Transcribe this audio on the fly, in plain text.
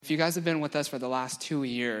if you guys have been with us for the last 2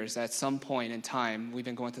 years, at some point in time, we've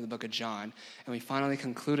been going through the book of John, and we finally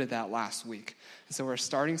concluded that last week. And so we're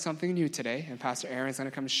starting something new today, and Pastor Aaron's going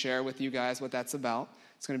to come share with you guys what that's about.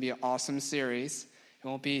 It's going to be an awesome series. It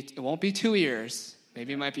won't be 2 years.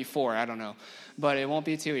 Maybe it might be 4, I don't know. But it won't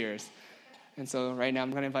be 2 years. And so right now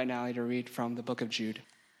I'm going to invite Natalie to read from the book of Jude.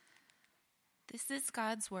 This is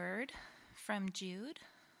God's word from Jude,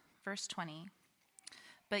 verse 20.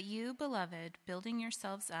 But you, beloved, building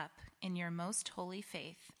yourselves up in your most holy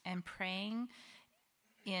faith and praying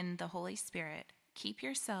in the Holy Spirit, keep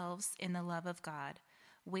yourselves in the love of God,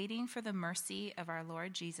 waiting for the mercy of our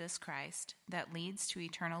Lord Jesus Christ that leads to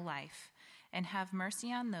eternal life, and have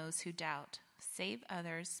mercy on those who doubt. Save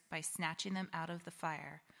others by snatching them out of the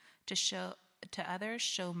fire. To others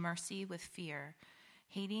show mercy with fear,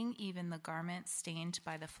 hating even the garment stained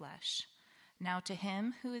by the flesh. Now to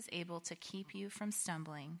him who is able to keep you from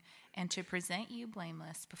stumbling and to present you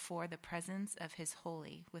blameless before the presence of his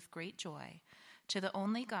holy with great joy, to the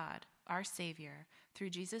only God, our Savior,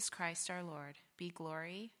 through Jesus Christ our Lord, be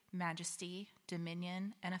glory, majesty,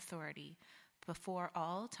 dominion, and authority before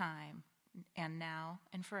all time, and now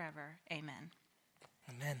and forever. Amen.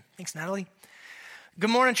 Amen. Thanks, Natalie.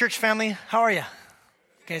 Good morning, church family. How are you?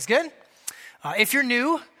 You guys good? If you're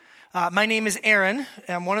new, my name is Aaron.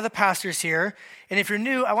 I'm one of the pastors here. And if you're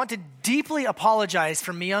new, I want to deeply apologize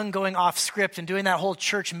for Myung going off script and doing that whole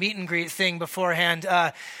church meet and greet thing beforehand.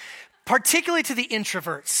 Particularly to the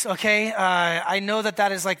introverts, okay? I know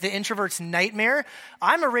that is like the introvert's nightmare.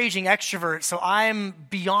 I'm a raging extrovert, so I'm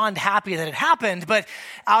beyond happy that it happened, but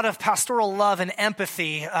out of pastoral love and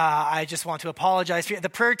empathy, I just want to apologize for you. The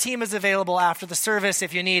prayer team is available after the service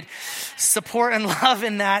if you need support and love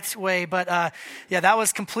in that way, but that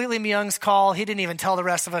was completely Myung's call. He didn't even tell the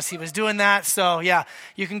rest of us he was doing that, so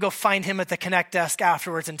you can go find him at the Connect desk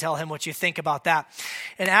afterwards and tell him what you think about that.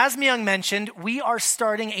 And as Myung mentioned, we are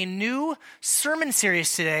starting a new sermon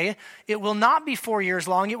series today. It will not be 4 years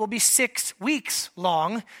long. It will be 6 weeks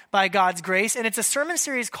long by God's grace. And it's a sermon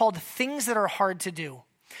series called Things That Are Hard to Do.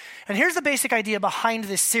 And here's the basic idea behind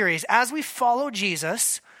this series. As we follow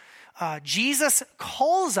Jesus, Jesus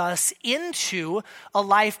calls us into a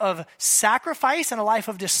life of sacrifice and a life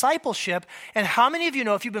of discipleship. And how many of you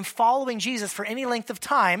know, if you've been following Jesus for any length of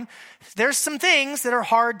time, there's some things that are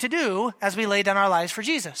hard to do as we lay down our lives for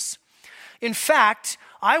Jesus. In fact,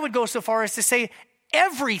 I would go so far as to say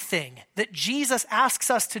everything that Jesus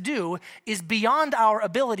asks us to do is beyond our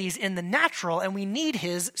abilities in the natural, and we need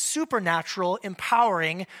his supernatural,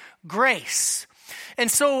 empowering grace.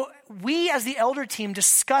 And so we as the elder team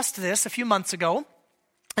discussed this a few months ago.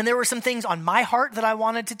 And there were some things on my heart that I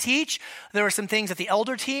wanted to teach. There were some things at the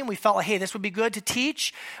elder team. We felt like, hey, this would be good to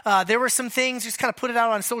teach. There were some things, just kind of put it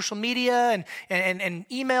out on social media and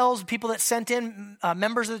emails. People that sent in,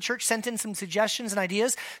 members of the church sent in some suggestions and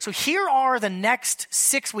ideas. So here are the next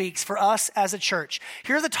 6 weeks for us as a church.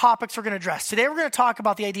 Here are the topics we're going to address. Today we're going to talk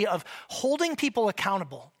about the idea of holding people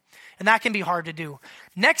accountable. And that can be hard to do.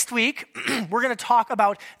 Next week, we're going to talk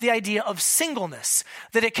about the idea of singleness,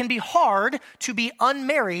 that it can be hard to be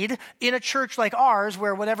unmarried in a church like ours,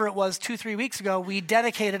 where whatever it was 2-3 weeks ago, we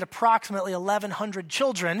dedicated approximately 1,100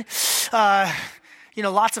 children.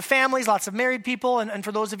 Lots of families, lots of married people, and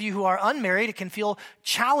for those of you who are unmarried, it can feel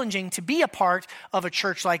challenging to be a part of a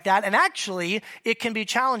church like that. And actually, it can be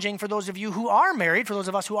challenging for those of you who are married, for those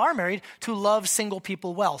of us who are married, to love single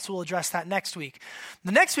people well. So we'll address that next week.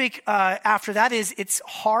 The next week after that it's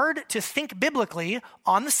hard to think biblically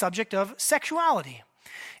on the subject of sexuality.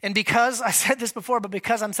 And because, I said this before, but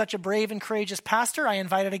because I'm such a brave and courageous pastor, I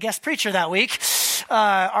invited a guest preacher that week.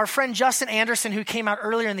 Our friend Justin Anderson, who came out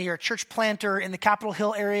earlier in the year, church planter in the Capitol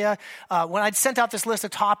Hill area, when I'd sent out this list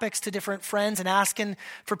of topics to different friends and asking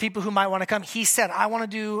for people who might want to come, he said, I want to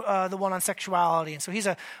do the one on sexuality. And so he's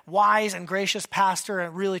a wise and gracious pastor,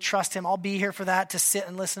 and I really trust him. I'll be here for that to sit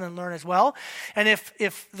and listen and learn as well. And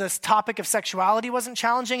if this topic of sexuality wasn't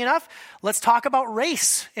challenging enough, let's talk about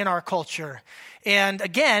race in our culture. And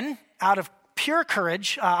again, out of pure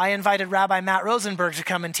courage, I invited Rabbi Matt Rosenberg to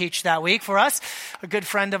come and teach that week for us, a good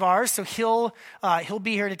friend of ours. So he'll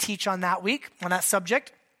be here to teach on that week, on that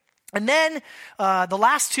subject. And then the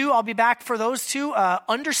last two, I'll be back for those two,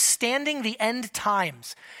 understanding the end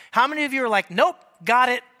times. How many of you are like, nope, got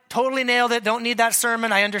it, totally nailed it, don't need that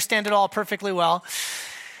sermon, I understand it all perfectly well.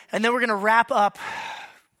 And then we're going to wrap up,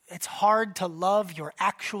 it's hard to love your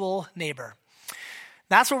actual neighbor.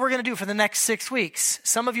 That's what we're going to do for the next 6 weeks.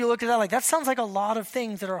 Some of you looked at that like, that sounds like a lot of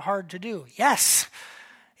things that are hard to do. Yes,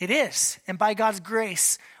 it is. And by God's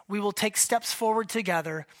grace, we will take steps forward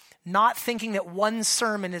together not thinking that one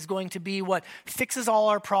sermon is going to be what fixes all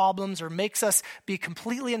our problems or makes us be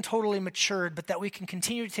completely and totally matured, but that we can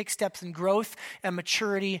continue to take steps in growth and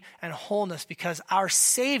maturity and wholeness because our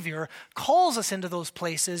Savior calls us into those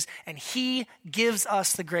places and he gives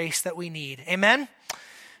us the grace that we need. Amen?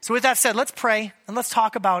 So with that said, let's pray and let's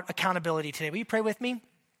talk about accountability today. Will you pray with me?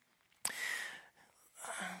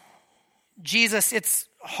 Jesus, it's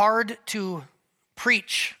hard to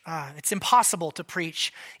preach. It's impossible to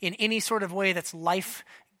preach in any sort of way that's life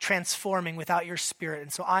transforming without your Spirit.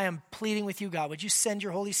 And so I am pleading with you, God, would you send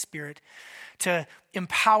your Holy Spirit to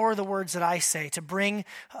empower the words that I say, to bring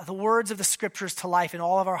the words of the scriptures to life in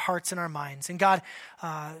all of our hearts and our minds. And God,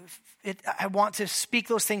 I want to speak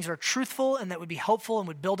those things that are truthful and that would be helpful and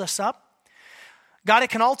would build us up. God,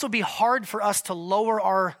 it can also be hard for us to lower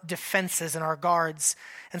our defenses and our guards.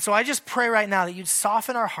 And so I just pray right now that you'd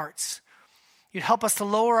soften our hearts. You'd help us to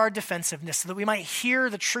lower our defensiveness so that we might hear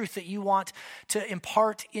the truth that you want to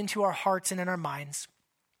impart into our hearts and in our minds.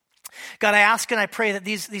 God, I ask and I pray that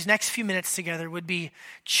these next few minutes together would be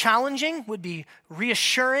challenging, would be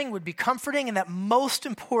reassuring, would be comforting, and that most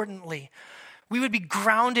importantly, we would be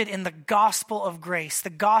grounded in the gospel of grace, the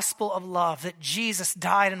gospel of love, that Jesus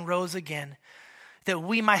died and rose again, that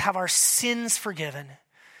we might have our sins forgiven,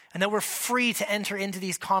 and that we're free to enter into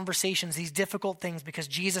these conversations, these difficult things, because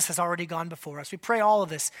Jesus has already gone before us. We pray all of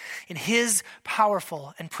this in his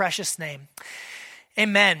powerful and precious name.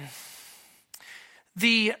 Amen.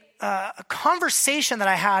 The conversation that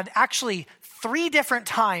I had actually 3 different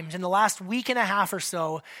times in the last week and a half or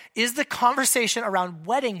so is the conversation around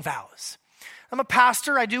wedding vows. I'm a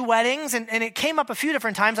pastor, I do weddings, and it came up a few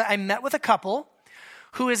different times. I met with a couple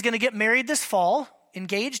who is going to get married this fall,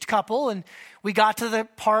 engaged couple, and we got to the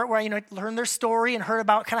part where I learned their story and heard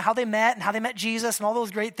about kind of how they met and how they met Jesus and all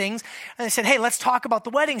those great things. And they said, hey, let's talk about the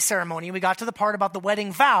wedding ceremony. And we got to the part about the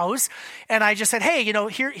wedding vows, and I just said, hey,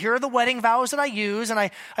 here are the wedding vows that I use, and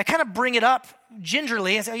I kind of bring it up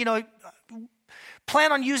gingerly and say,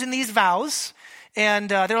 plan on using these vows. And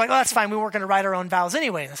they're like, oh, that's fine. We weren't going to write our own vows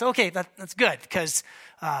anyway. And I said, okay, that's good, because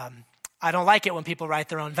I don't like it when people write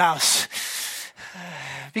their own vows.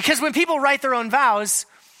 Because when people write their own vows,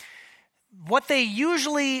 what they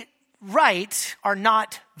usually write are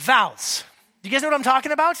not vows. Do you guys know what I'm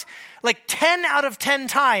talking about? Like 10 out of 10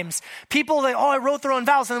 times, people, I wrote their own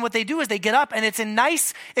vows. And then what they do is they get up and it's a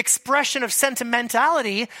nice expression of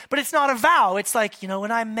sentimentality, but it's not a vow. It's like,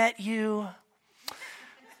 when I met you,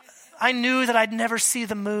 I knew that I'd never see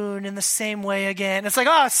the moon in the same way again. It's like,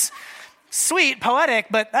 oh, it's sweet, poetic,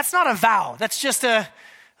 but that's not a vow. That's just a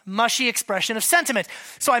mushy expression of sentiment.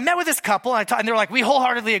 So I met with this couple and they were like, we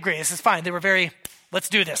wholeheartedly agree. This is fine. They were very, let's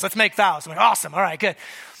do this. Let's make vows. I'm like, awesome. All right, good.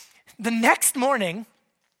 The next morning,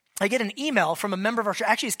 I get an email from a member of our church.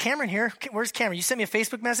 Actually, is Cameron here? Where's Cameron? You sent me a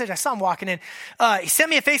Facebook message. I saw him walking in. He sent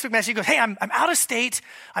me a Facebook message. He goes, hey, I'm out of state.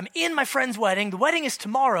 I'm in my friend's wedding. The wedding is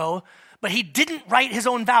tomorrow, but he didn't write his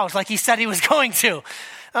own vows like he said he was going to.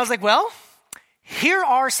 I was like, well, here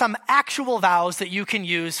are some actual vows that you can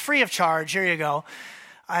use free of charge. Here you go.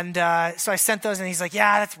 And so I sent those, and he's like,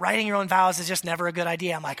 yeah, that's writing your own vows is just never a good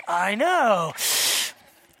idea. I'm like, I know.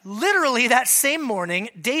 Literally that same morning,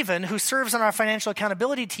 David, who serves on our financial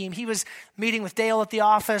accountability team, he was meeting with Dale at the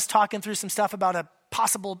office, talking through some stuff about a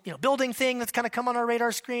possible building thing that's kind of come on our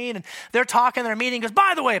radar screen. And they're talking, they're meeting. He goes,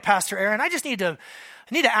 by the way, Pastor Aaron, I need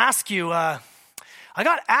to ask you, I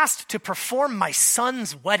got asked to perform my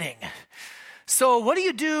son's wedding. So what do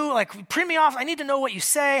you do? Like, print me off. I need to know what you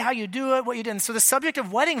say, how you do it, what you did. And so the subject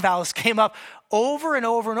of wedding vows came up over and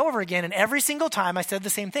over and over again. And every single time I said the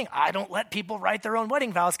same thing. I don't let people write their own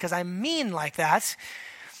wedding vows because I'm mean like that.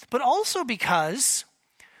 But also because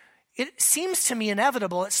it seems to me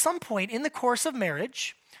inevitable at some point in the course of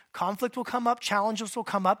marriage, conflict will come up, challenges will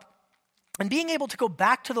come up. And being able to go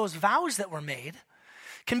back to those vows that were made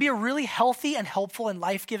can be a really healthy and helpful and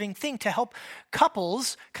life-giving thing to help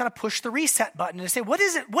couples kind of push the reset button and say, what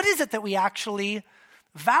is it that we actually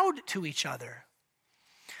vowed to each other?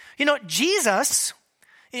 Jesus,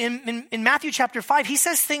 in Matthew chapter 5, he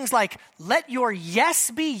says things like, let your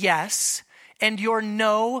yes be yes and your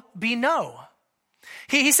no be no.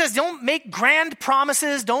 He says, don't make grand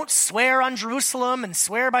promises. Don't swear on Jerusalem and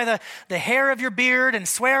swear by the hair of your beard and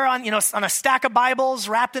swear on a stack of Bibles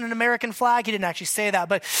wrapped in an American flag. He didn't actually say that,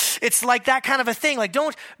 but it's like that kind of a thing. Like,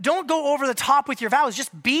 don't go over the top with your vows.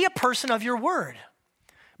 Just be a person of your word.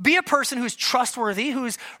 Be a person who's trustworthy,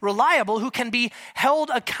 who's reliable, who can be held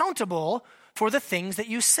accountable for the things that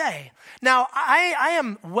you say. Now, I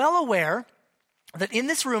am well aware that in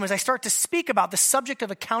this room, as I start to speak about the subject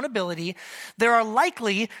of accountability, there are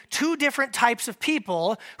likely two different types of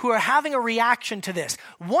people who are having a reaction to this.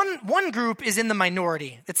 One group is in the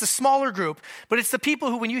minority. It's a smaller group, but it's the people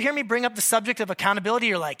who, when you hear me bring up the subject of accountability,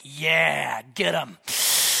 you're like, yeah, get them.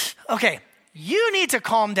 Okay, you need to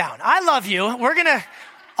calm down. I love you.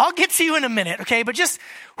 I'll get to you in a minute, okay? But just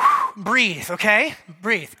breathe, okay?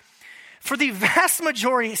 Breathe. For the vast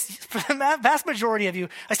majority of you,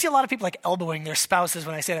 I see a lot of people like elbowing their spouses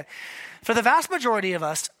when I say that. For the vast majority of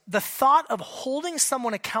us, the thought of holding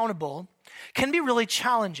someone accountable can be really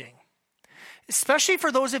challenging. Especially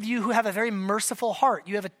for those of you who have a very merciful heart.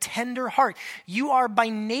 You have a tender heart. You are by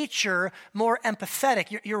nature more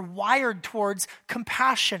empathetic. You're wired towards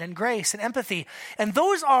compassion and grace and empathy. And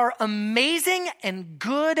those are amazing and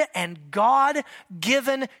good and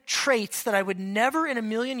God-given traits that I would never in a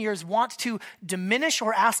million years want to diminish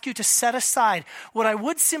or ask you to set aside. What I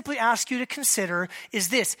would simply ask you to consider is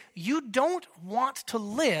this. You don't want to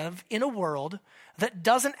live in a world that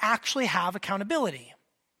doesn't actually have accountability.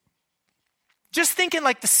 Just think in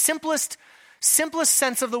like the simplest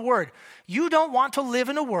sense of the word. You don't want to live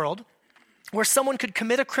in a world where someone could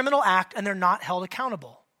commit a criminal act and they're not held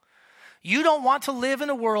accountable. You don't want to live in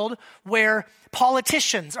a world where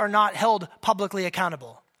politicians are not held publicly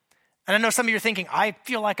accountable. And I know some of you are thinking, I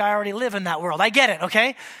feel like I already live in that world. I get it,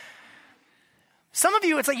 okay? Some of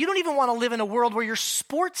you, it's like you don't even want to live in a world where your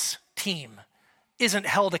sports team isn't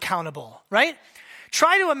held accountable, right?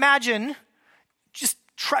 Try to imagine,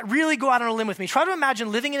 really go out on a limb with me. Try to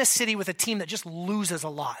imagine living in a city with a team that just loses a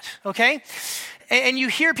lot, okay? And you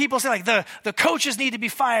hear people say like the coaches need to be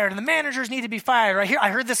fired and the managers need to be fired. I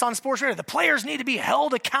heard this on sports radio. The players need to be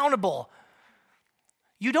held accountable.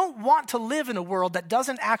 You don't want to live in a world that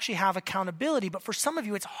doesn't actually have accountability, but for some of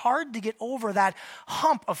you, it's hard to get over that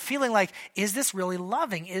hump of feeling like, is this really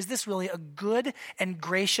loving? Is this really a good and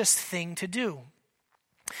gracious thing to do?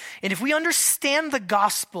 And if we understand the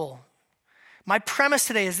gospel, my premise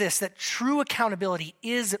today is this, that true accountability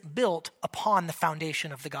is built upon the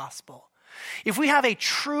foundation of the gospel. If we have a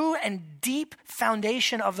true and deep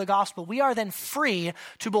foundation of the gospel, we are then free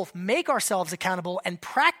to both make ourselves accountable and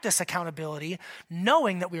practice accountability,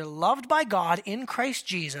 knowing that we are loved by God in Christ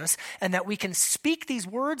Jesus and that we can speak these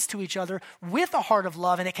words to each other with a heart of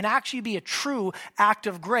love, and it can actually be a true act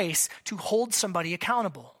of grace to hold somebody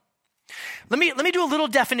accountable. Let me do a little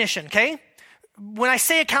definition, okay? When I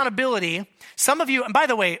say accountability, some of you, and by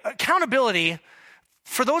the way, accountability,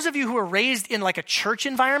 for those of you who are raised in like a church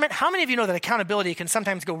environment, how many of you know that accountability can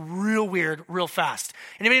sometimes go real weird, real fast?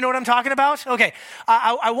 Anybody know what I'm talking about? Okay,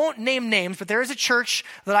 I won't name names, but there is a church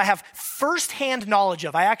that I have firsthand knowledge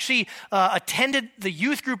of. I actually attended the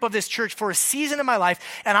youth group of this church for a season in my life,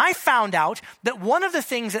 and I found out that one of the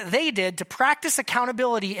things that they did to practice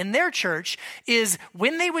accountability in their church is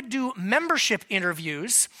when they would do membership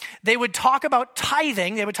interviews, they would talk about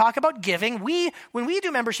tithing, they would talk about giving. When we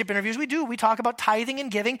do membership interviews, we talk about tithing and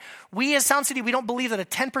giving. We as Sound City, we don't believe that a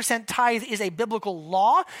 10% tithe is a biblical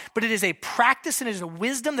law, but it is a practice and it is a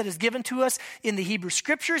wisdom that is given to us in the Hebrew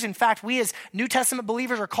Scriptures. In fact, we as New Testament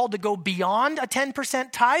believers are called to go beyond a 10%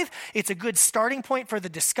 tithe. It's a good starting point for the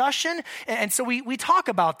discussion, and so we talk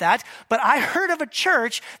about that. But I heard of a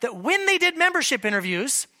church that when they did membership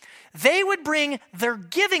interviews, they would bring their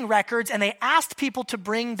giving records and they asked people to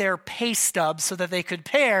bring their pay stubs so that they could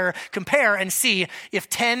compare and see if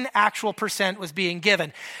 10 actual % was being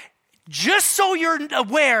given. Just so you're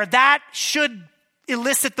aware, that should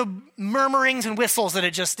elicit the murmurings and whistles that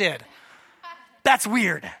it just did. That's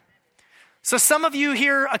weird. So some of you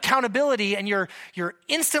hear accountability and you're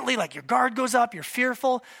instantly like your guard goes up, you're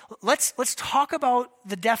fearful. Let's talk about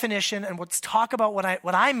the definition and let's talk about what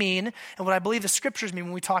I mean and what I believe the scriptures mean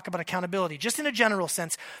when we talk about accountability. Just in a general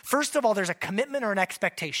sense, first of all, there's a commitment or an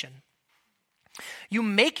expectation. You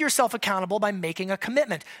make yourself accountable by making a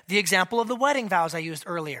commitment. The example of the wedding vows I used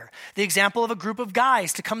earlier. The example of a group of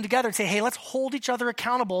guys to come together and say, hey, let's hold each other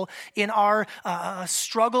accountable in our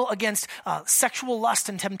struggle against sexual lust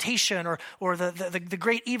and temptation or the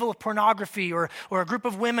great evil of pornography or a group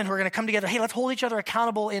of women who are going to come together. Hey, let's hold each other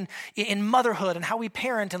accountable in motherhood and how we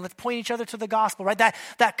parent, and let's point each other to the gospel, right?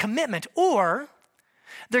 That commitment. Or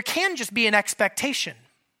there can just be an expectation.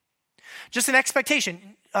 Just an expectation.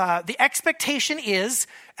 The expectation is,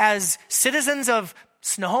 as citizens of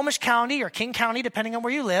Snohomish County or King County, depending on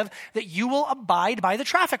where you live, that you will abide by the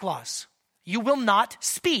traffic laws. You will not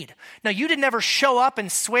speed. Now, you didn't ever show up and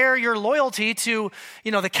swear your loyalty to,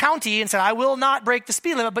 the county and say, I will not break the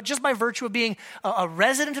speed limit, but just by virtue of being a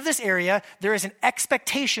resident of this area, there is an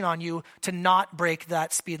expectation on you to not break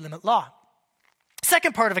that speed limit law.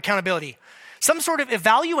 Second part of accountability. some sort of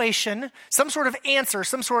evaluation, some sort of answer,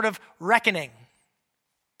 some sort of reckoning.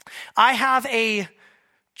 I have a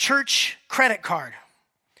church credit card.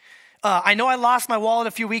 I know I lost my wallet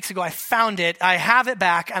a few weeks ago. I found it. I have it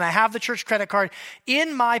back, and I have the church credit card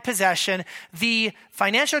in my possession. The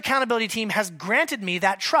financial accountability team has granted me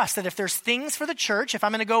that trust that if there's things for the church, if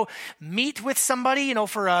I'm going to go meet with somebody,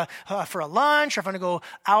 for a lunch, or if I'm going to go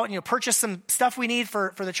out and purchase some stuff we need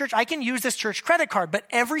for the church, I can use this church credit card. But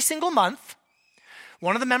every single month,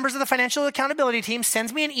 one of the members of the financial accountability team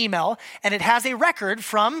sends me an email, and it has a record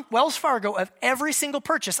from Wells Fargo of every single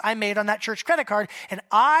purchase I made on that church credit card, and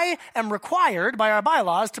I am required by our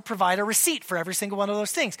bylaws to provide a receipt for every single one of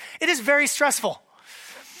those things. It is very stressful,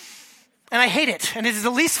 and I hate it, and it is the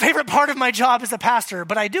least favorite part of my job as a pastor,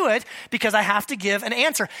 but I do it because I have to give an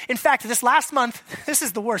answer. In fact, this last month, this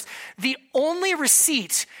is the worst. The only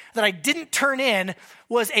receipt that I didn't turn in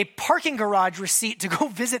was a parking garage receipt to go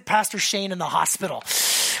visit Pastor Shane in the hospital.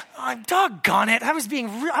 Doggone it. I was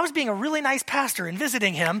being a really nice pastor in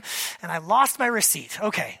visiting him, and I lost my receipt.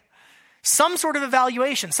 Okay. Some sort of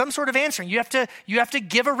evaluation, some sort of answering. You have to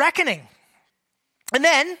give a reckoning. And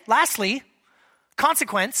then, lastly,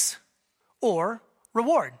 consequence or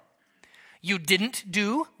reward. You didn't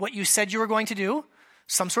do what you said you were going to do,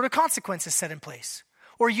 some sort of consequence is set in place.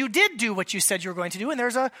 Or you did do what you said you were going to do, and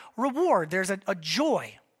there's a reward, there's a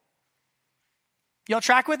joy. Y'all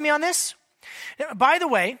track with me on this? By the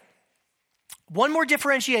way, one more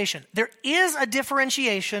differentiation. There is a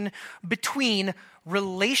differentiation between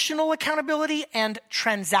relational accountability and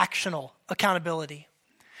transactional accountability.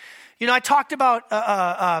 I talked about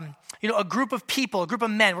a group of people, a group of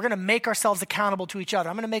men. We're going to make ourselves accountable to each other.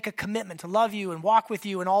 I'm going to make a commitment to love you and walk with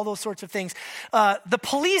you and all those sorts of things. The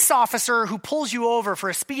police officer who pulls you over for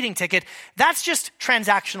a speeding ticket, that's just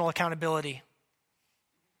transactional accountability.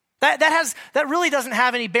 That really doesn't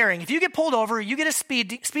have any bearing. If you get pulled over, you get a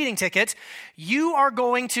speeding ticket, you are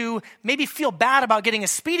going to maybe feel bad about getting a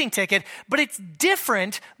speeding ticket, but it's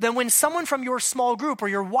different than when someone from your small group or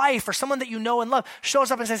your wife or someone that you know and love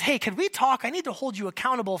shows up and says, hey, could we talk? I need to hold you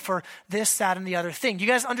accountable for this, that, and the other thing. You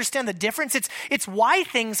guys understand the difference? It's why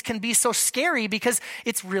things can be so scary, because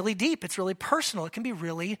it's really deep. It's really personal. It can be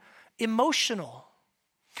really emotional.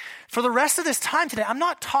 For the rest of this time today, I'm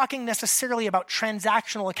not talking necessarily about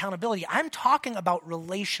transactional accountability. I'm talking about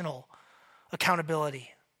relational accountability.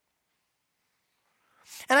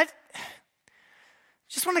 And I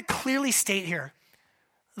just want to clearly state here,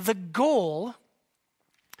 the goal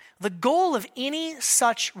of any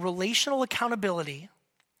such relational accountability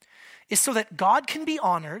is so that God can be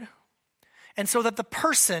honored, and so that the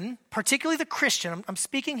person, particularly the Christian, I'm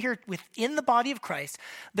speaking here within the body of Christ,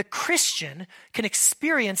 the Christian can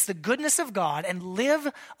experience the goodness of God and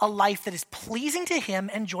live a life that is pleasing to him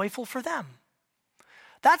and joyful for them.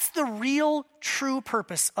 That's the real, true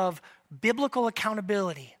purpose of biblical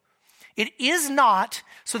accountability. It is not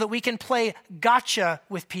so that we can play gotcha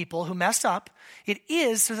with people who mess up. It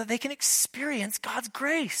is so that they can experience God's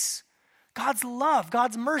grace, God's love,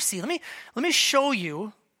 God's mercy. Let me show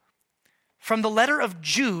you from the letter of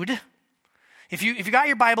Jude. If you got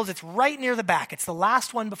your Bibles, it's right near the back. It's the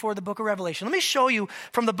last one before the book of Revelation. Let me show you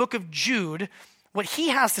from the book of Jude what he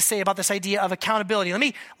has to say about this idea of accountability.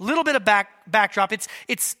 Little bit of backdrop.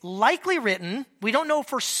 It's likely written, we don't know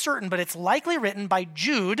for certain, but it's likely written by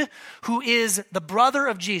Jude, who is the brother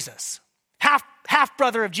of Jesus. Half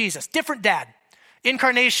brother of Jesus. Different dad.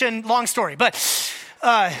 Incarnation, long story. But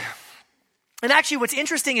and actually, what's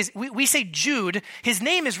interesting is we say Jude. His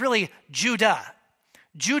name is really Judah.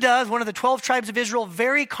 Judah is one of the 12 tribes of Israel.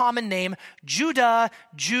 Very common name. Judah,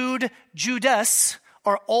 Jude, Judas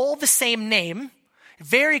are all the same name.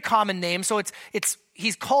 Very common name. So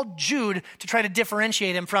he's called Jude to try to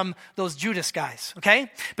differentiate him from those Judas guys.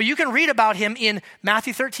 Okay, but you can read about him in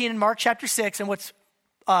Matthew 13 and Mark chapter 6. And what's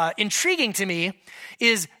intriguing to me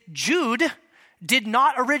is Jude did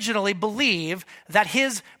not originally believe that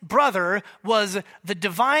his brother was the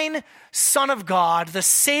divine Son of God, the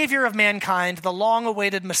Savior of mankind, the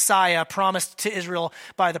long-awaited Messiah promised to Israel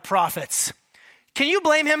by the prophets. Can you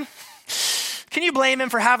blame him? Can you blame him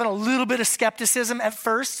for having a little bit of skepticism at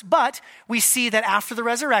first? But we see that after the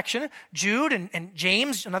resurrection, Jude and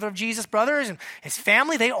James, another of Jesus' brothers, and his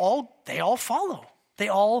family, they all follow. They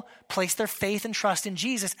all place their faith and trust in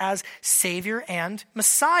Jesus as Savior and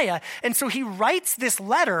Messiah. And so he writes this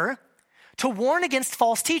letter to warn against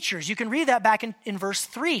false teachers. You can read that back in verse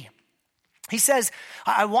 3. He says,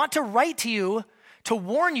 I want to write to you to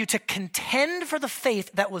warn you to contend for the faith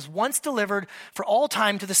that was once delivered for all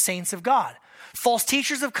time to the saints of God. False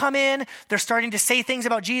teachers have come in. They're starting to say things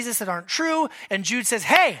about Jesus that aren't true. And Jude says,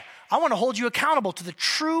 hey, I want to hold you accountable to the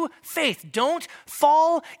true faith. Don't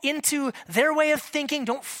fall into their way of thinking.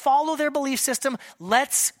 Don't follow their belief system.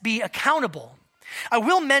 Let's be accountable. I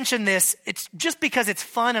will mention this, it's just because it's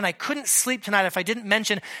fun and I couldn't sleep tonight if I didn't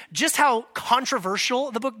mention just how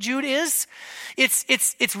controversial the book Jude is.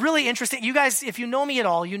 It's really interesting. You guys, if you know me at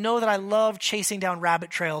all, you know that I love chasing down rabbit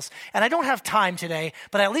trails. And I don't have time today,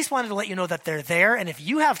 but I at least wanted to let you know that they're there. And if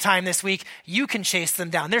you have time this week, you can chase them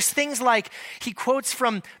down. There's things like he quotes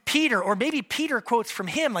from Peter, or maybe Peter quotes from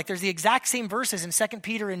him. Like there's the exact same verses in 2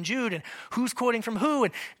 Peter and Jude, and who's quoting from who.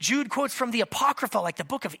 And Jude quotes from the Apocrypha, like the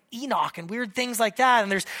book of Enoch and weird things like that.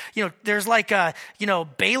 And there's like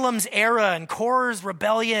Balaam's era and Korah's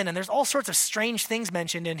rebellion, and there's all sorts of strange things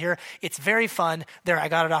mentioned in here. It's very fun. There, I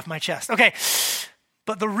got it off my chest. Okay,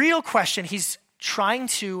 but the real question he's trying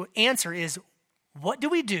to answer is, what do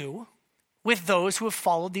we do with those who have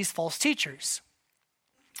followed these false teachers?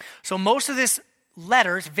 So most of this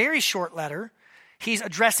letter, it's a very short letter, he's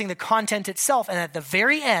addressing the content itself, and at the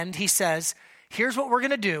very end he says, here's what we're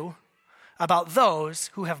going to do about those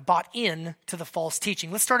who have bought in to the false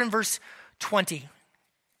teaching. Let's start in verse 20.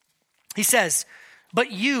 He says,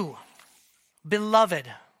 but you, beloved,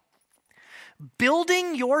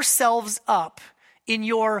 building yourselves up in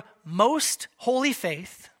your most holy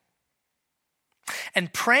faith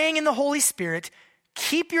and praying in the Holy Spirit,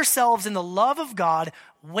 keep yourselves in the love of God,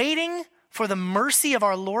 waiting for the mercy of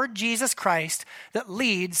our Lord Jesus Christ that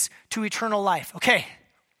leads to eternal life. Okay,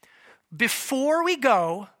 before we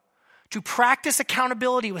go to practice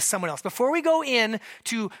accountability with someone else, before we go in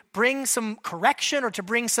to bring some correction or to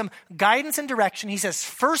bring some guidance and direction, he says,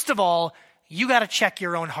 first of all, you got to check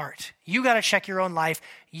your own heart. You got to check your own life.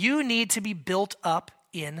 You need to be built up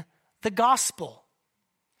in the gospel.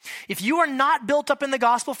 If you are not built up in the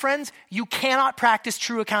gospel, friends, you cannot practice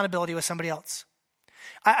true accountability with somebody else.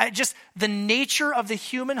 The nature of the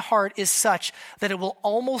human heart is such that it will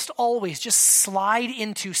almost always just slide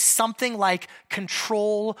into something like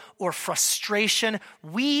control or frustration.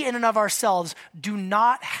 We in and of ourselves do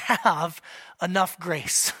not have enough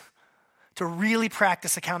grace to really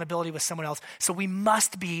practice accountability with someone else. So we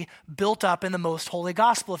must be built up in the most holy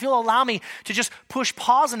gospel. If you'll allow me to just push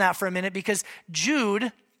pause on that for a minute, because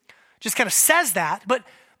Jude just kind of says that, but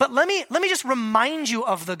let me just remind you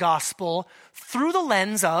of the gospel through the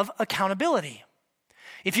lens of accountability.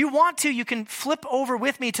 If you want to, you can flip over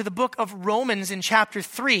with me to the book of Romans in chapter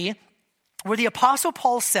 3, where the Apostle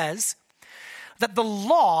Paul says that the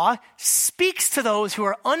law speaks to those who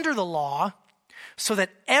are under the law so that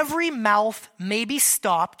every mouth may be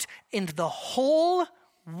stopped and the whole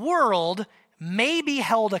world may be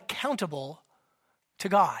held accountable to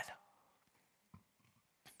God.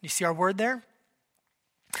 You see our word there?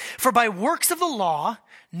 For by works of the law,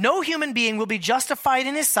 no human being will be justified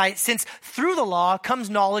in his sight, since through the law comes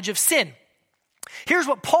knowledge of sin. Here's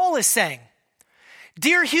what Paul is saying.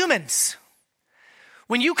 Dear humans,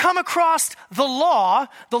 when you come across the law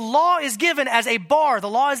is given as a bar, the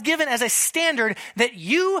law is given as a standard that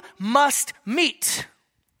you must meet.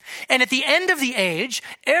 And at the end of the age,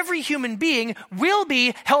 every human being will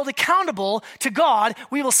be held accountable to God.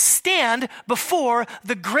 We will stand before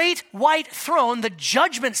the great white throne, the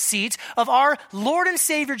judgment seat of our Lord and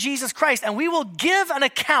Savior Jesus Christ. And we will give an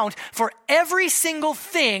account for every single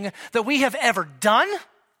thing that we have ever done,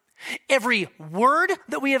 every word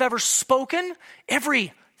that we have ever spoken,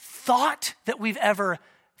 every thought that we've ever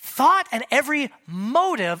thought, and every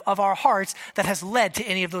motive of our hearts that has led to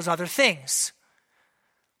any of those other things.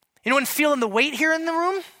 Anyone feeling the weight here in the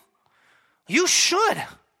room? You should.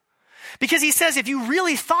 Because he says if you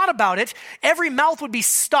really thought about it, every mouth would be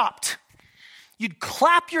stopped. You'd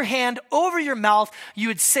clap your hand over your mouth. You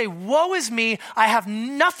would say, woe is me. I have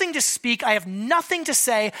nothing to speak. I have nothing to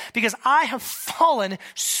say because I have fallen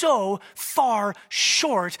so far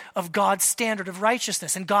short of God's standard of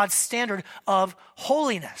righteousness and God's standard of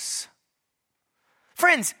holiness.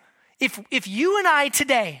 Friends, if you and I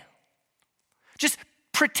today just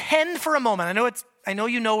pretend for a moment, I know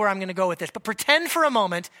you know where I'm going to go with this, but pretend for a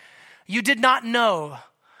moment you did not know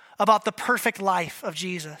about the perfect life of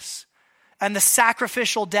Jesus and the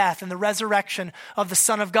sacrificial death and the resurrection of the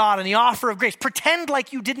Son of God and the offer of grace. Pretend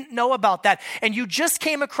like you didn't know about that and you just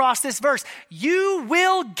came across this verse. You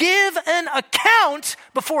will give an account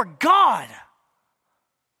before God.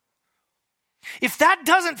 If that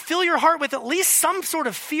doesn't fill your heart with at least some sort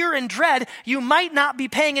of fear and dread, you might not be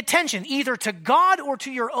paying attention either to God or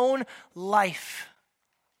to your own life.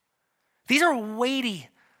 These are weighty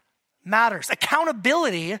matters.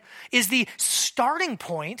 Accountability is the starting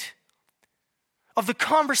point of the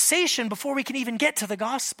conversation before we can even get to the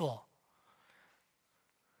gospel.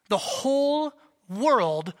 The whole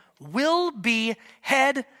world will be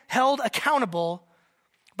held accountable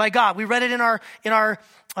by God. We read it in our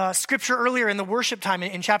scripture earlier in the worship time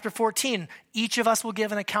in chapter 14. Each of us will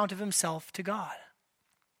give an account of himself to God,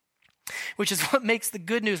 which is what makes the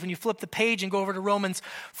good news. When you flip the page and go over to Romans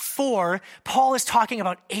 4, Paul is talking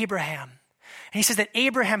about Abraham. And he says that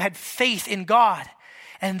Abraham had faith in God,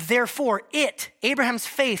 and therefore Abraham's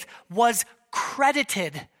faith was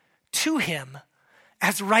credited to him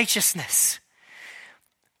as righteousness.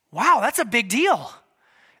 Wow, that's a big deal.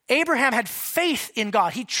 Abraham had faith in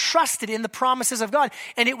God. He trusted in the promises of God,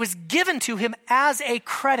 and it was given to him as a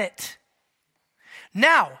credit.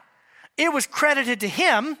 Now, it was credited to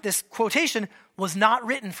him, this quotation was not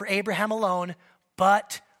written for Abraham alone,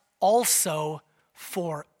 but also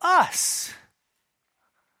for us.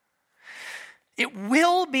 It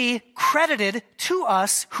will be credited to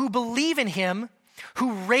us who believe in him,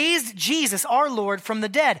 who raised Jesus, our Lord, from the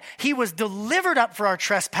dead. He was delivered up for our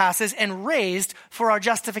trespasses and raised for our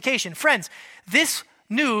justification. Friends, this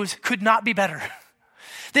news could not be better.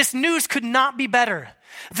 This news could not be better.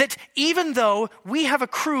 That even though we have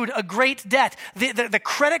accrued a great debt, the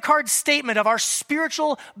credit card statement of our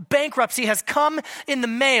spiritual bankruptcy has come in the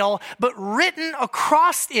mail, but written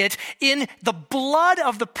across it in the blood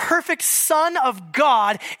of the perfect Son of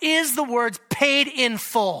God is the words paid in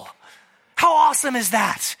full. How awesome is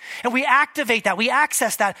that? And we activate that, we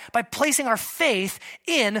access that by placing our faith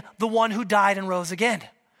in the one who died and rose again.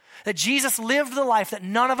 That Jesus lived the life that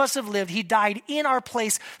none of us have lived. He died in our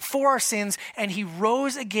place for our sins, and he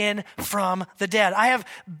rose again from the dead. I have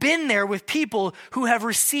been there with people who have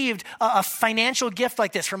received a financial gift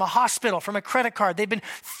like this from a hospital, from a credit card. They've been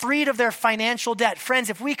freed of their financial debt.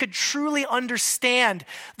 Friends, if we could truly understand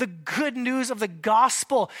the good news of the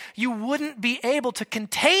gospel, you wouldn't be able to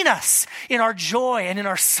contain us in our joy and in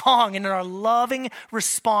our song and in our loving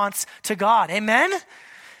response to God. Amen?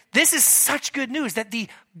 This is such good news that the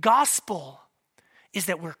gospel is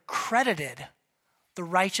that we're credited the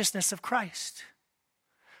righteousness of Christ.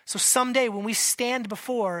 So someday when we stand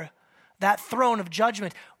before that throne of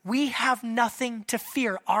judgment, we have nothing to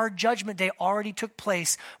fear. Our judgment day already took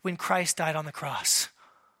place when Christ died on the cross.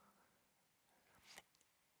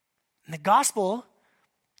 And the gospel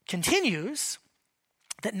continues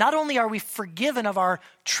that not only are we forgiven of our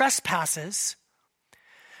trespasses,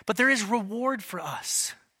 but there is reward for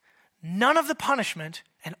us. None of the punishment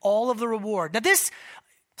and all of the reward. Now this,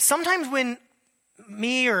 sometimes when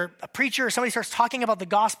me or a preacher or somebody starts talking about the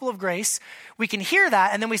gospel of grace, we can hear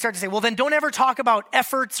that and then we start to say, well, then don't ever talk about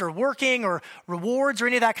efforts or working or rewards or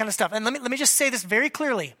any of that kind of stuff. And let me just say this very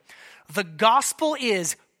clearly. The gospel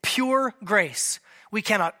is pure grace. We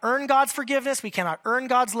cannot earn God's forgiveness. We cannot earn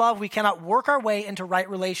God's love. We cannot work our way into right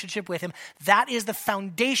relationship with him. That is the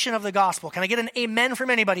foundation of the gospel. Can I get an amen from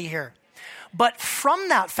anybody here? But from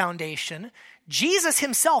that foundation, Jesus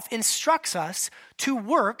himself instructs us to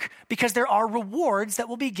work because there are rewards that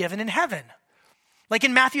will be given in heaven. Like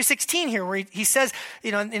in Matthew 16 here, where he says,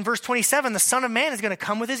 in verse 27, the Son of Man is going to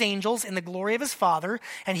come with his angels in the glory of his Father,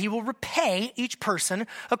 and he will repay each person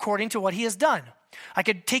according to what he has done. I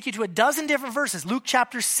could take you to a dozen different verses. Luke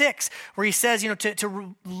chapter 6, where he says,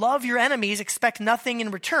 to love your enemies, expect nothing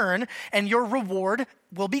in return, and your reward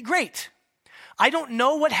will be great. I don't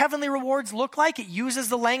know what heavenly rewards look like. It uses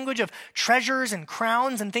the language of treasures and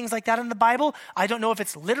crowns and things like that in the Bible. I don't know if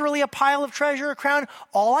it's literally a pile of treasure or crown.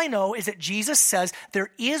 All I know is that Jesus says there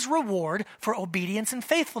is reward for obedience and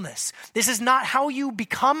faithfulness. This is not how you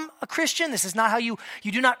become a Christian. This is not how you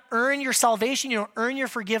do not earn your salvation. You don't earn your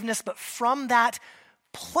forgiveness. But from that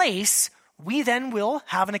place, we then will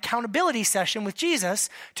have an accountability session with Jesus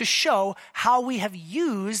to show how we have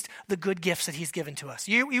used the good gifts that he's given to us.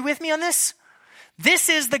 You with me on this? This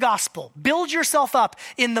is the gospel. Build yourself up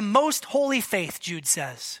in the most holy faith, Jude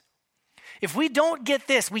says. If we don't get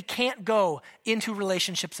this, we can't go into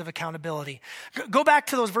relationships of accountability. Go back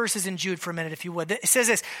to those verses in Jude for a minute, if you would. It says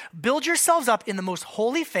this, build yourselves up in the most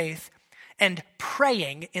holy faith and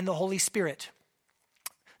praying in the Holy Spirit.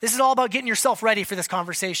 This is all about getting yourself ready for this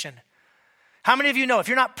conversation. How many of you know if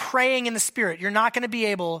you're not praying in the Spirit, you're not going to be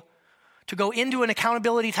able to go into an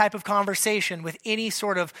accountability type of conversation with any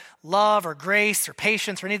sort of love or grace or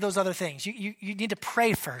patience or any of those other things. You need to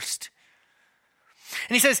pray first.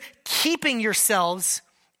 And he says, keeping yourselves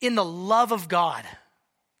in the love of God.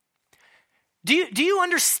 Do you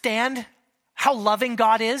understand how loving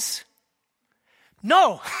God is?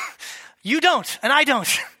 No, you don't, and I don't.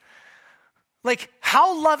 Like,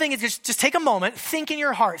 how loving is, just take a moment, think in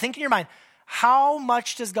your heart, think in your mind, how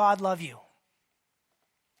much does God love you?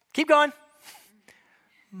 Keep going.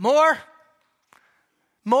 More.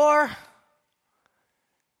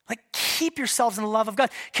 Like, keep yourselves in the love of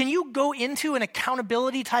God? Can you go into an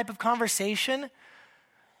accountability type of conversation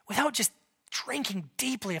without just drinking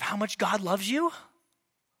deeply of how much God loves you?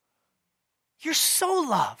 You're so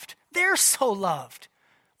loved. They're so loved.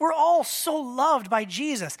 We're all so loved by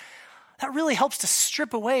Jesus. That really helps to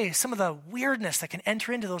strip away some of the weirdness that can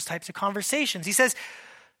enter into those types of conversations. He says,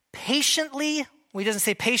 patiently, well, he doesn't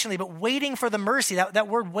say patiently, but waiting for the mercy. That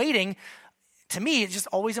word waiting, to me, it just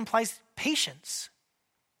always implies patience.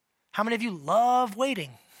 How many of you love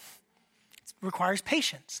waiting? It requires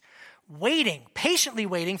patience. Waiting, patiently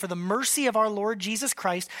waiting for the mercy of our Lord Jesus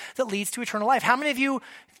Christ that leads to eternal life. How many of you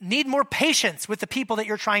need more patience with the people that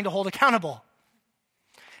you're trying to hold accountable?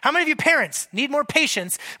 How many of you parents need more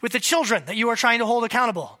patience with the children that you are trying to hold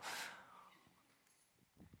accountable?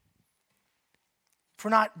 If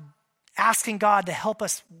we're not asking God to help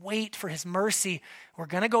us wait for his mercy, we're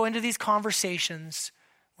going to go into these conversations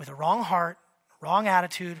with a wrong heart, wrong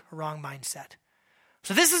attitude, a wrong mindset.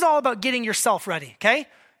 So this is all about getting yourself ready, okay?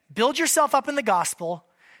 Build yourself up in the gospel.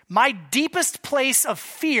 My deepest place of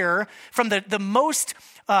fear from the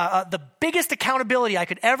biggest accountability I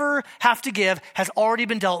could ever have to give has already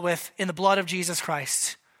been dealt with in the blood of Jesus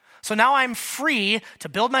Christ. So now I'm free to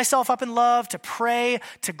build myself up in love, to pray,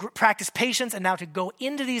 to practice patience, and now to go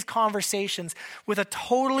into these conversations with a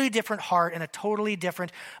totally different heart and a totally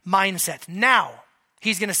different mindset. Now,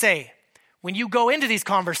 he's going to say, when you go into these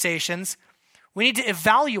conversations, we need to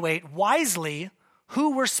evaluate wisely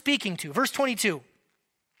who we're speaking to. Verse 22,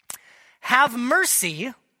 have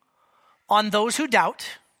mercy on those who doubt.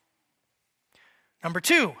 Number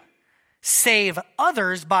 2, save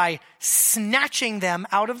others by snatching them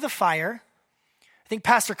out of the fire. I think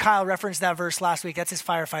Pastor Kyle referenced that verse last week. That's his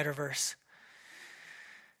firefighter verse.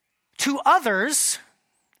 To others,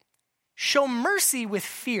 show mercy with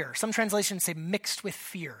fear. Some translations say mixed with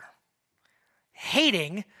fear.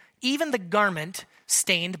 Hating even the garment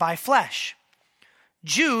stained by flesh.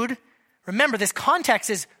 Jude, remember this context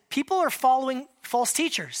is people are following false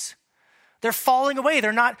teachers. They're falling away.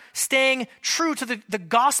 They're not staying true to the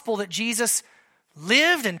gospel that Jesus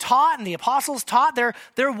lived and taught and the apostles taught.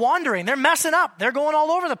 They're wandering. They're messing up. They're going all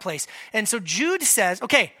over the place. And so Jude says,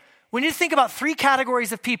 okay, we need to think about 3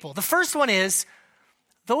 categories of people. The first one is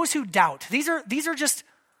those who doubt. These are just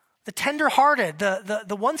the tender-hearted,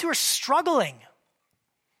 the ones who are struggling.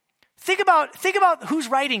 Think about who's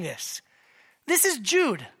writing this. This is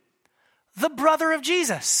Jude, the brother of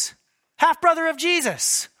Jesus, half-brother of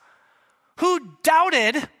Jesus, who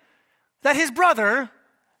doubted that his brother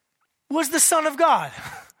was the Son of God.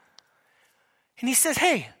 And he says,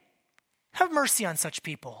 hey, have mercy on such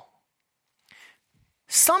people.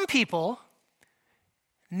 Some people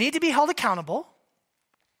need to be held accountable,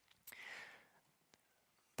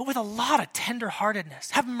 but with a lot of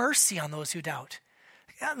tenderheartedness. Have mercy on those who doubt.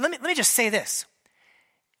 Let me just say this.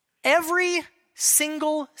 Every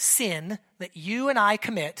single sin that you and I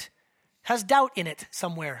commit has doubt in it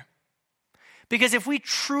somewhere. Because if we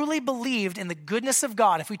truly believed in the goodness of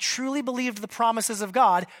God, if we truly believed the promises of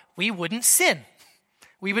God, we wouldn't sin.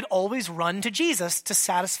 We would always run to Jesus to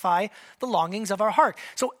satisfy the longings of our heart.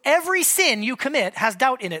 So every sin you commit has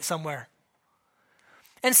doubt in it somewhere.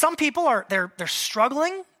 And some people they're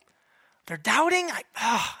struggling, they're doubting.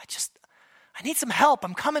 I need some help.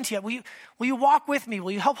 I'm coming to you. Will you walk with me?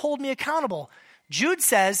 Will you help hold me accountable? Jude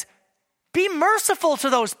says, be merciful to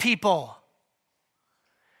those people.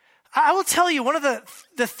 I will tell you, one of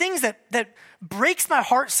the things that breaks my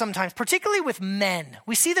heart sometimes, particularly with men,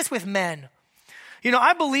 we see this with men.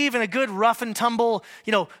 I believe in a good rough and tumble,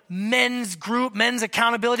 men's group, men's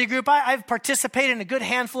accountability group. I've participated in a good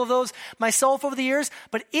handful of those myself over the years,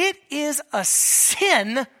 but it is a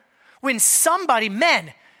sin when some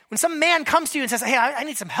man comes to you and says, hey, I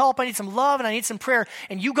need some help, I need some love, and I need some prayer,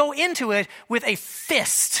 and you go into it with a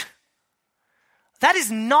fist. That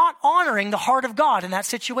is not honoring the heart of God in that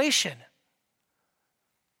situation.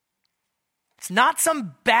 It's not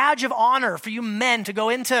some badge of honor for you men to go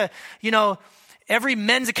into, every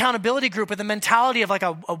men's accountability group with a mentality of like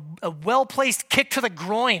a well-placed kick to the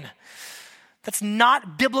groin. That's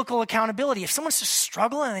not biblical accountability. If someone's just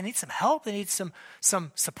struggling and they need some help, they need some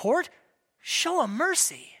support, show them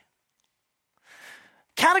mercy.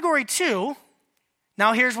 Category 2,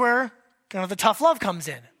 now here's where the tough love comes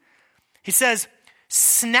in. He says,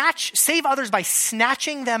 save others by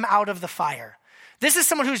snatching them out of the fire. This is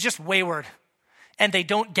someone who's just wayward and they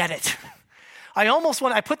don't get it.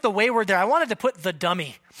 I put the wayward there. I wanted to put the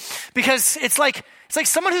dummy because it's like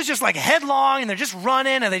someone who's just like headlong and they're just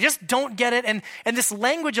running and they just don't get it. And this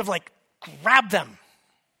language of like, grab them.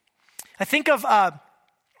 I think of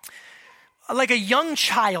like a young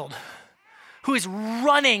child who is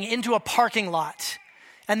running into a parking lot,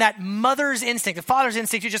 and that mother's instinct, the father's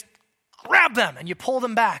instinct, you just grab them and you pull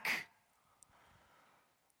them back.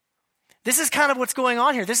 This is kind of what's going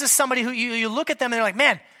on here. This is somebody who you look at them and they're like,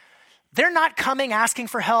 man, they're not coming asking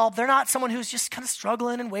for help. They're not someone who's just kind of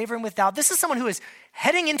struggling and wavering with doubt. This is someone who is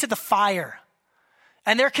heading into the fire.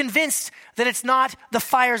 And they're convinced that it's not the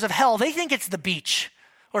fires of hell. They think it's the beach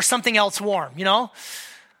or something else warm, you know?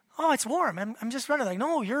 Oh, it's warm. I'm just running. Like,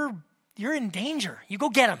 no, you're in danger. You go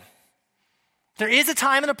get them. There is a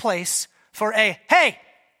time and a place for a, hey,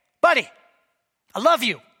 buddy, I love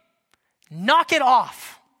you. Knock it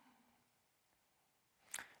off.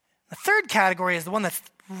 The third category is the one that's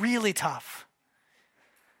really tough.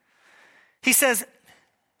 He says,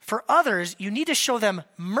 for others, you need to show them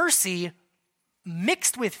mercy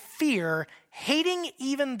mixed with fear, hating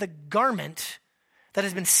even the garment that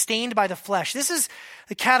has been stained by the flesh. This is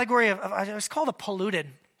the category of it's called a polluted.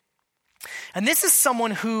 And this is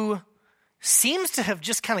someone who seems to have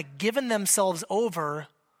just kind of given themselves over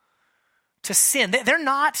to sin. They're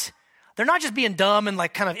not just being dumb and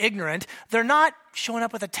like kind of ignorant. They're not showing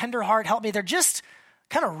up with a tender heart, help me. They're just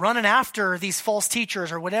kind of running after these false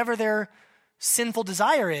teachers or whatever their sinful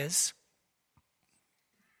desire is.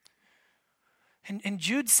 And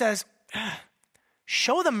Jude says,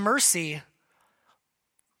 show them mercy,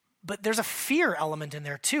 but there's a fear element in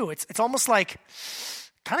there too. It's almost like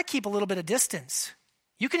kind of keep a little bit of distance.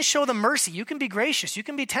 You can show them mercy. You can be gracious. You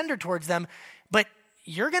can be tender towards them, but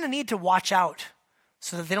you're going to need to watch out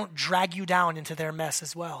so that they don't drag you down into their mess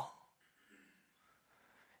as well.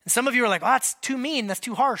 And some of you are like, oh, that's too mean. That's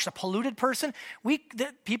too harsh. A polluted person.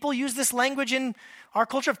 People use this language in our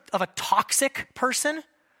culture of a toxic person.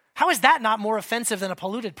 How is that not more offensive than a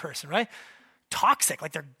polluted person, right? Toxic,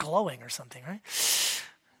 like they're glowing or something, right?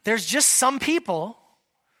 There's just some people,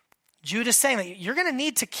 Jude is saying that you're going to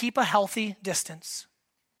need to keep a healthy distance.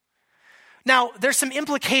 Now, there's some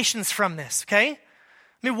implications from this, okay?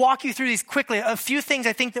 Let me walk you through these quickly. A few things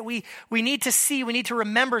I think that we need to see, we need to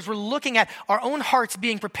remember as we're looking at our own hearts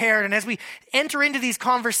being prepared. And as we enter into these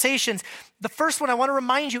conversations, the first one I want to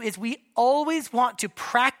remind you is we always want to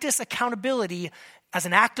practice accountability as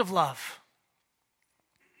an act of love.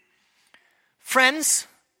 Friends,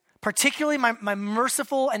 particularly my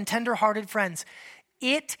merciful and tender-hearted friends,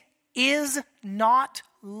 it is not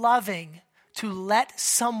loving to let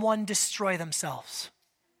someone destroy themselves.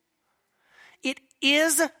 It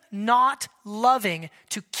is not loving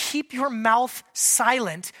to keep your mouth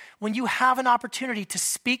silent when you have an opportunity to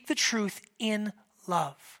speak the truth in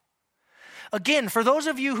love. Again, for those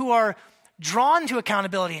of you who are drawn to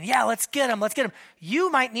accountability and let's get them.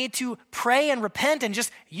 You might need to pray and repent and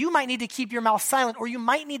you might need to keep your mouth silent, or you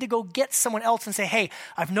might need to go get someone else and say, hey,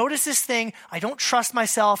 I've noticed this thing. I don't trust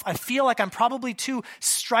myself. I feel like I'm probably too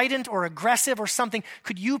strident or aggressive or something.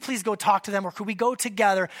 Could you please go talk to them, or could we go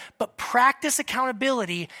together? But practice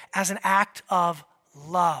accountability as an act of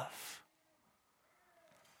love.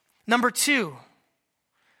 Number 2,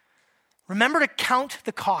 remember to count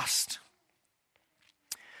the cost.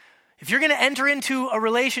 If you're going to enter into a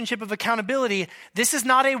relationship of accountability, this is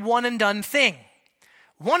not a one and done thing.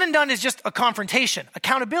 One and done is just a confrontation.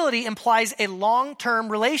 Accountability implies a long-term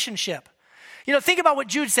relationship. You know, think about what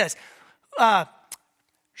Jude says.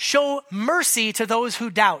 Show mercy to those who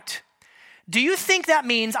doubt. Do you think that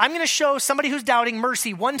means I'm going to show somebody who's doubting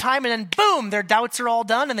mercy one time and then boom, their doubts are all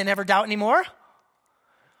done and they never doubt anymore?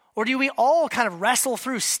 Or do we all kind of wrestle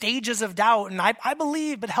through stages of doubt and I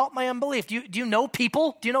believe, but help my unbelief? Do you know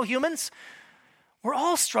people? Do you know humans? We're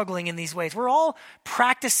all struggling in these ways. We're all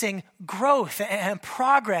practicing growth and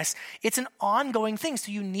progress. It's an ongoing thing,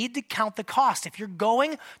 so you need to count the cost. If you're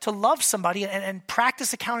going to love somebody and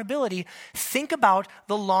practice accountability, think about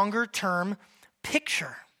the longer term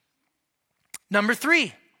picture. Number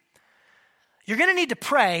 3, you're going to need to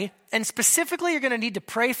pray, and specifically you're going to need to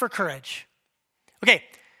pray for courage. Okay.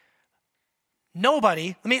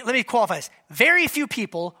 Nobody, let me qualify this. Very few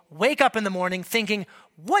people wake up in the morning thinking,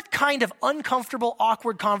 what kind of uncomfortable,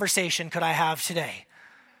 awkward conversation could I have today?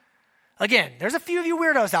 Again, there's a few of you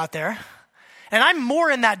weirdos out there, and I'm more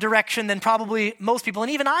in that direction than probably most people.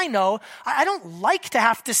 And even I know, I don't like to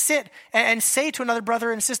have to sit and say to another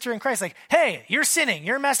brother and sister in Christ, like, hey, you're sinning,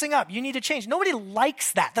 you're messing up, you need to change. Nobody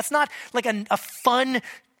likes that. That's not like a fun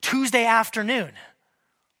Tuesday afternoon.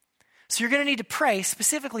 So you're going to need to pray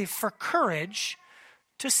specifically for courage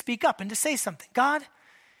to speak up and to say something. God,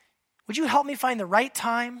 would you help me find the right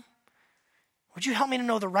time? Would you help me to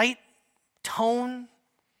know the right tone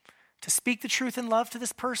to speak the truth in love to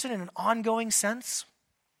this person in an ongoing sense?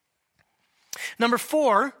 Number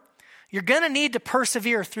 4, you're going to need to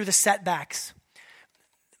persevere through the setbacks.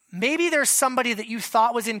 maybe there's somebody that you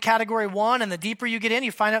thought was in category 1, and the deeper you get in,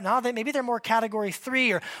 you find out now that maybe they're more category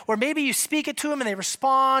 3, or maybe you speak it to them and they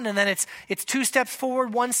respond, and then it's 2 steps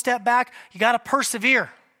forward, 1 step back. You got to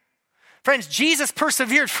persevere. Friends, Jesus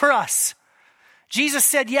persevered for us. Jesus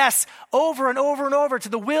said yes over and over and over to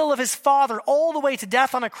the will of his Father, all the way to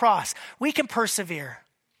death on a cross. We can persevere.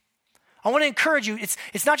 I want to encourage you,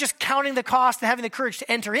 it's not just counting the cost and having the courage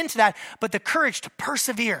to enter into that, but the courage to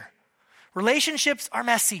persevere. Relationships are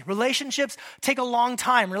messy. Relationships take a long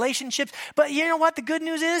time. But you know what the good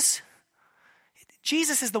news is?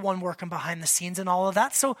 Jesus is the one working behind the scenes and all of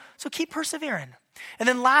that, so keep persevering. And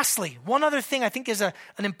then lastly, one other thing I think is an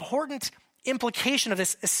important implication of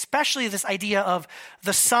this, especially this idea of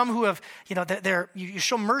the some who have, you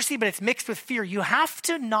show mercy, but it's mixed with fear. You have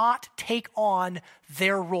to not take on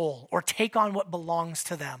their role or take on what belongs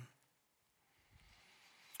to them.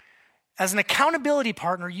 As an accountability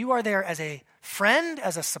partner, you are there as a friend,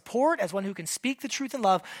 as a support, as one who can speak the truth in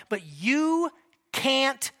love, but you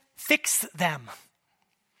can't fix them.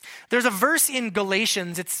 There's a verse in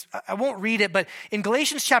Galatians, I won't read it, but in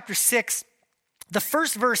Galatians chapter 6, the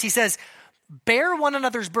first verse, he says, bear one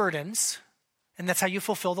another's burdens, and that's how you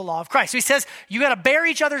fulfill the law of Christ. So he says, you got to bear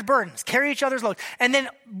each other's burdens, carry each other's loads. And then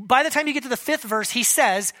by the time you get to the 5th verse, he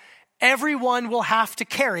says, everyone will have to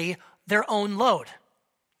carry their own load,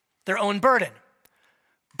 their own burden.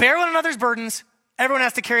 Bear one another's burdens, everyone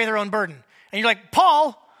has to carry their own burden. And you're like,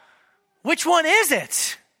 Paul, which one is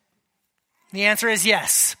it? The answer is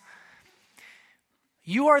yes.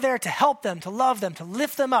 You are there to help them, to love them, to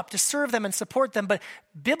lift them up, to serve them and support them, but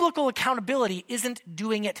biblical accountability isn't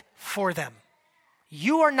doing it for them.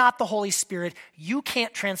 You are not the Holy Spirit. You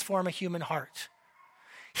can't transform a human heart.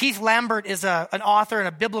 Heath Lambert is an author and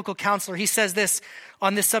a biblical counselor. He says this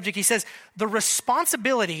on this subject. He says, the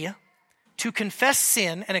responsibility to confess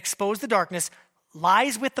sin and expose the darkness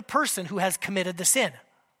lies with the person who has committed the sin.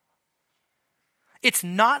 It's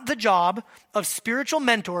not the job of spiritual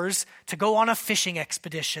mentors to go on a fishing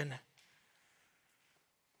expedition,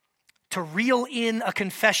 to reel in a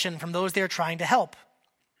confession from those they're trying to help.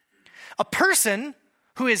 A person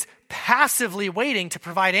who is passively waiting to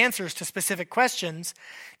provide answers to specific questions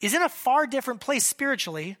is in a far different place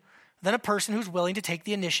spiritually than a person who's willing to take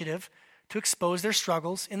the initiative to expose their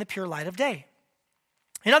struggles in the pure light of day.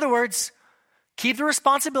 In other words, keep the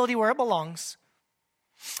responsibility where it belongs,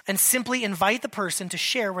 and simply invite the person to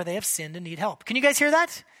share where they have sinned and need help. Can you guys hear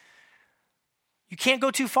that? You can't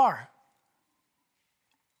go too far.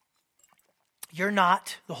 You're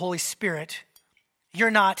not the Holy Spirit.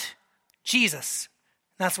 You're not Jesus.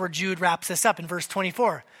 That's where Jude wraps this up in verse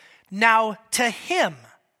 24. Now to him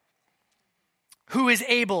who is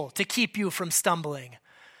able to keep you from stumbling.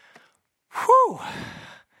 Whew.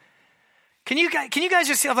 Can you guys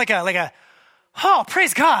just have like a, oh,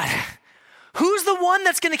 praise God. Who's the one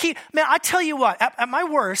that's going to keep? Man, I tell you what, at my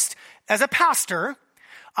worst, as a pastor,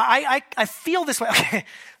 I feel this way. Okay,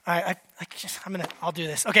 I'll do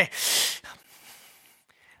this. Okay.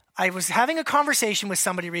 I was having a conversation with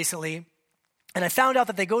somebody recently, and I found out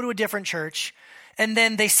that they go to a different church, and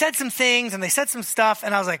then they said some things, and they said some stuff,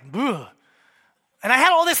 and I was like, boo. And I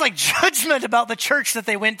had all this judgment about the church that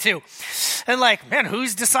they went to. And man,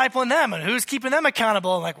 who's discipling them, and who's keeping them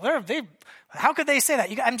accountable? And how could they say that?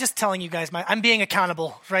 I'm just telling you guys, I'm being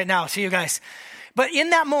accountable right now to you guys. But in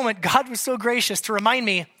that moment, God was so gracious to remind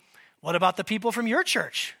me, what about the people from your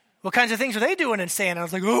church? What kinds of things are they doing and saying? And I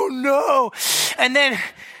was like, oh no. And then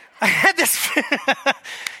I had this,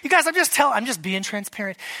 you guys, I'm just being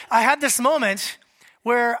transparent. I had this moment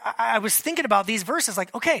where I was thinking about these verses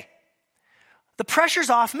okay, the pressure's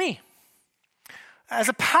off me. As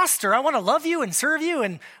a pastor, I want to love you and serve you,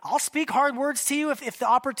 and I'll speak hard words to you if the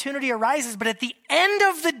opportunity arises. But at the end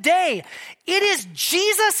of the day, it is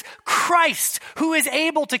Jesus Christ who is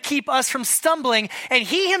able to keep us from stumbling, and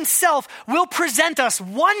he himself will present us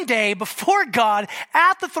one day before God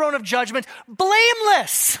at the throne of judgment,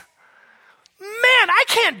 blameless. Man, I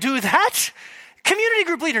can't do that. Community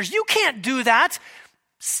group leaders, you can't do that.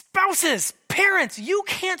 Spouses, parents, you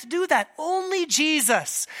can't do that. Only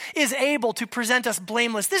Jesus is able to present us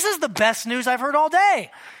blameless. This is the best news I've heard all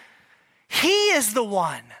day. He is the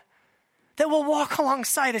one that will walk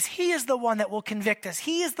alongside us. He is the one that will convict us.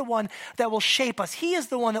 He is the one that will shape us. He is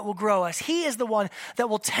the one that will grow us. He is the one that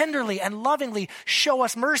will tenderly and lovingly show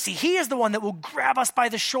us mercy. He is the one that will grab us by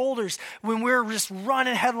the shoulders when we're just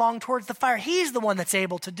running headlong towards the fire. He's the one that's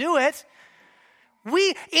able to do it.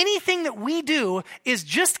 Anything that we do is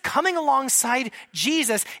just coming alongside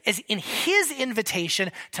Jesus as in his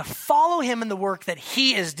invitation to follow him in the work that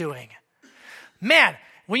he is doing. Man,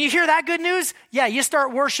 when you hear that good news, yeah, you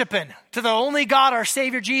start worshiping. To the only God, our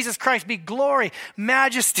Savior, Jesus Christ, be glory,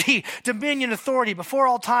 majesty, dominion, authority before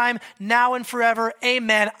all time, now and forever.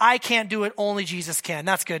 Amen. I can't do it. Only Jesus can.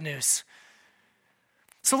 That's good news.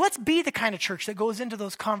 So let's be the kind of church that goes into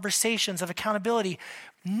those conversations of accountability,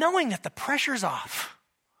 knowing that the pressure's off.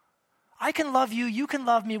 I can love you, you can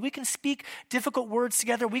love me, we can speak difficult words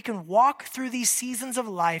together, we can walk through these seasons of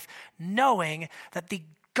life knowing that the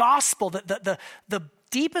gospel, the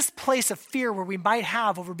deepest place of fear where we might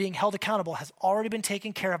have over being held accountable has already been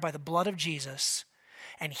taken care of by the blood of Jesus.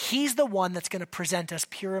 And he's the one that's going to present us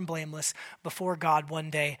pure and blameless before God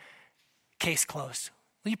one day. Case closed.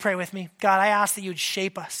 Will you pray with me? God, I ask that you'd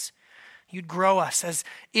shape us. You'd grow us as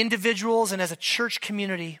individuals and as a church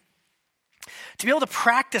community to be able to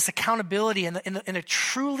practice accountability in a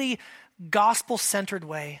truly gospel-centered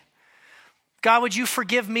way. God, would you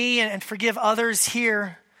forgive me and forgive others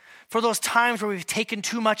here for those times where we've taken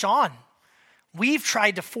too much on? We've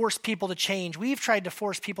tried to force people to change. We've tried to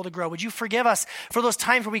force people to grow. Would you forgive us for those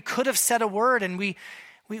times where we could have said a word and we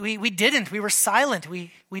didn't. We were silent.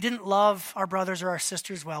 We didn't love our brothers or our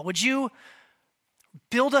sisters well. Would you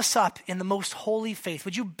build us up in the most holy faith?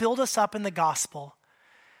 Would you build us up in the gospel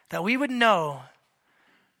that we would know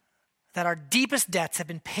that our deepest debts have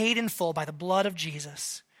been paid in full by the blood of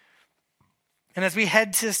Jesus? And as we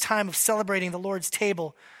head to this time of celebrating the Lord's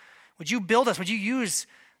table, would you build us? Would you use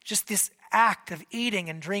just this act of eating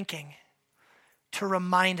and drinking to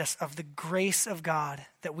remind us of the grace of God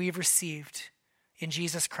that we've received in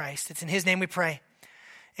Jesus Christ? It's in his name we pray.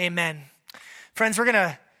 Amen. Friends, we're going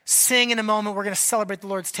to sing in a moment. We're going to celebrate the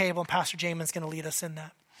Lord's table, and Pastor Jamin's going to lead us in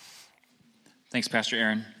that. Thanks, Pastor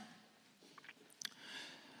Aaron.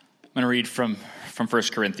 I'm going to read from 1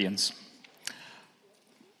 Corinthians.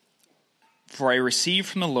 For I received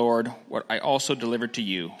from the Lord what I also delivered to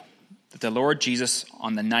you, that the Lord Jesus,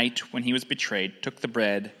 on the night when he was betrayed, took the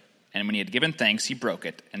bread, and when he had given thanks, he broke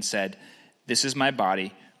it and said, "This is my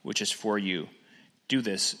body, which is for you. Do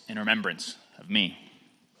this in remembrance of me."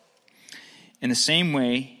 In the same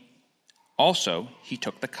way, also, he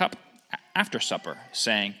took the cup after supper,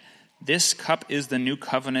 saying, "This cup is the new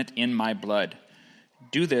covenant in my blood.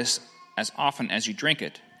 Do this as often as you drink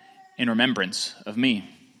it in remembrance of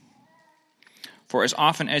me. For as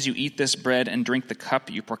often as you eat this bread and drink the cup,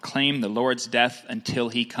 you proclaim the Lord's death until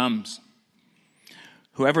he comes.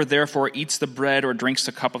 Whoever therefore eats the bread or drinks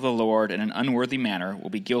the cup of the Lord in an unworthy manner will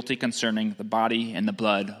be guilty concerning the body and the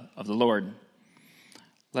blood of the Lord.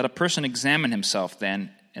 Let a person examine himself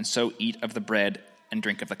then, and so eat of the bread and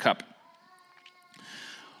drink of the cup."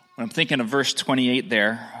 When I'm thinking of verse 28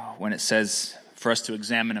 there, when it says for us to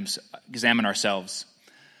examine ourselves,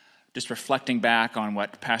 just reflecting back on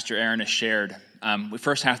what Pastor Aaron has shared, we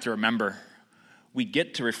first have to remember we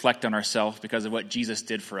get to reflect on ourselves because of what Jesus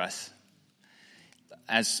did for us.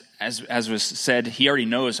 As was said, he already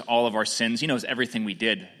knows all of our sins. He knows everything we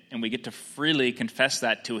did, and we get to freely confess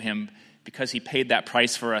that to him because he paid that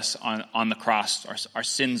price for us on the cross. Our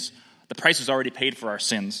sins, the price was already paid for our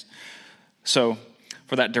sins. So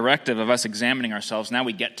for that directive of us examining ourselves, now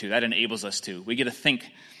we get to. That enables us to. We get to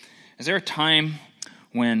think, is there a time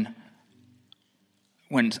when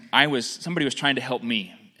somebody was trying to help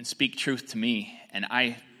me and speak truth to me, and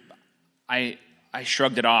I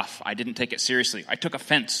shrugged it off. I didn't take it seriously. I took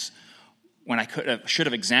offense when I should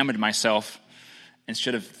have examined myself and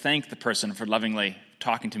should have thanked the person for lovingly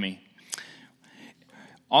talking to me.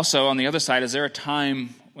 Also, on the other side, is there a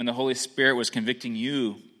time when the Holy Spirit was convicting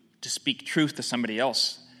you to speak truth to somebody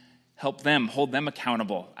else, help them, hold them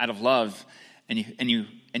accountable out of love, and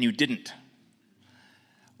you didn't?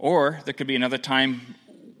 Or there could be another time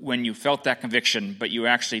when you felt that conviction, but you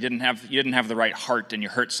actually didn't have the right heart, and you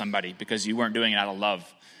hurt somebody because you weren't doing it out of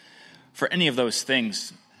love. For any of those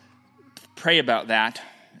things, pray about that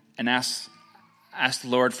and ask the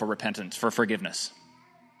Lord for repentance, for forgiveness.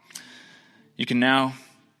 You can now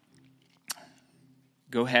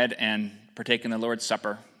go ahead and partake in the Lord's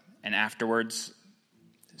Supper, and afterwards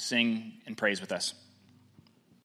sing and praise with us.